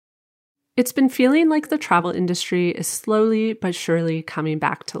It's been feeling like the travel industry is slowly but surely coming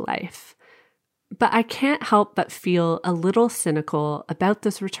back to life. But I can't help but feel a little cynical about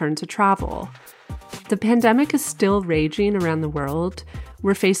this return to travel. The pandemic is still raging around the world.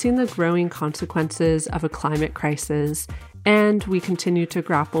 We're facing the growing consequences of a climate crisis, and we continue to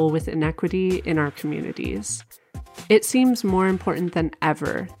grapple with inequity in our communities. It seems more important than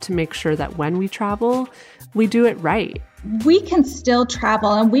ever to make sure that when we travel, we do it right. We can still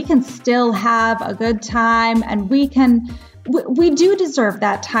travel and we can still have a good time, and we do deserve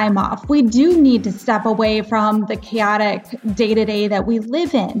that time off. We do need to step away from the chaotic day-to-day that we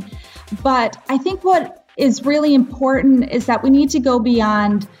live in. But I think what is really important is that we need to go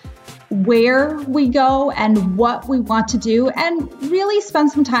beyond where we go and what we want to do, and really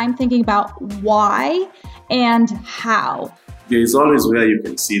spend some time thinking about why and how. There is always where you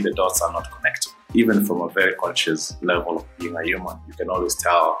can see the dots are not connected. Even from a very conscious level of being a human, you can always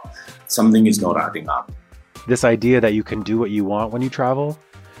tell something is not adding up. This idea that you can do what you want when you travel,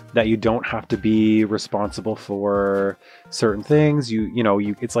 that you don't have to be responsible for certain things.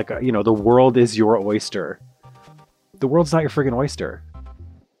 It's like, the world is your oyster. The world's not your friggin' oyster.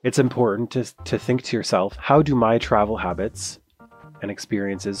 It's important to think to yourself, how do my travel habits and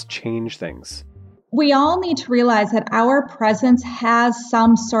experiences change things? We all need to realize that our presence has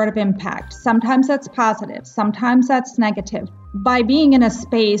some sort of impact. Sometimes that's positive, sometimes that's negative. By being in a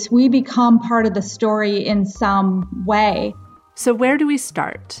space, we become part of the story in some way. So where do we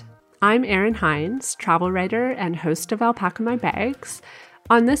start? I'm Erin Hines, travel writer and host of Alpaca My Bags.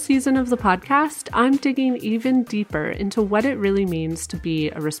 On this season of the podcast, I'm digging even deeper into what it really means to be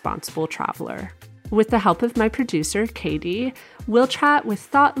a responsible traveler. With the help of my producer, Katie, we'll chat with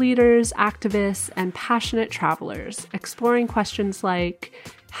thought leaders, activists, and passionate travelers, exploring questions like,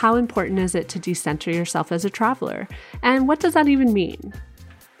 how important is it to decenter yourself as a traveler? And what does that even mean?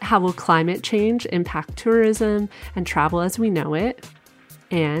 How will climate change impact tourism and travel as we know it?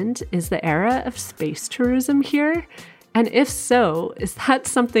 And is the era of space tourism here? And if so, is that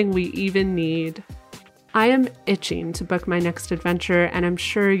something we even need? I am itching to book my next adventure, and I'm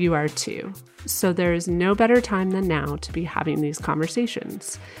sure you are too. So there is no better time than now to be having these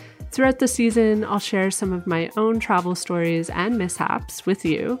conversations. Throughout the season, I'll share some of my own travel stories and mishaps with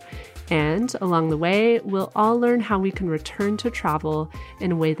you. And along the way, we'll all learn how we can return to travel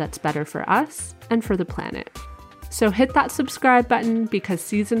in a way that's better for us and for the planet. So hit that subscribe button, because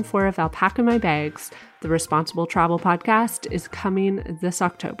season 4 of Alpaca My Bags, the Responsible Travel Podcast, is coming this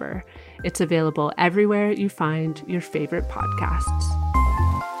October. It's available everywhere you find your favorite podcasts.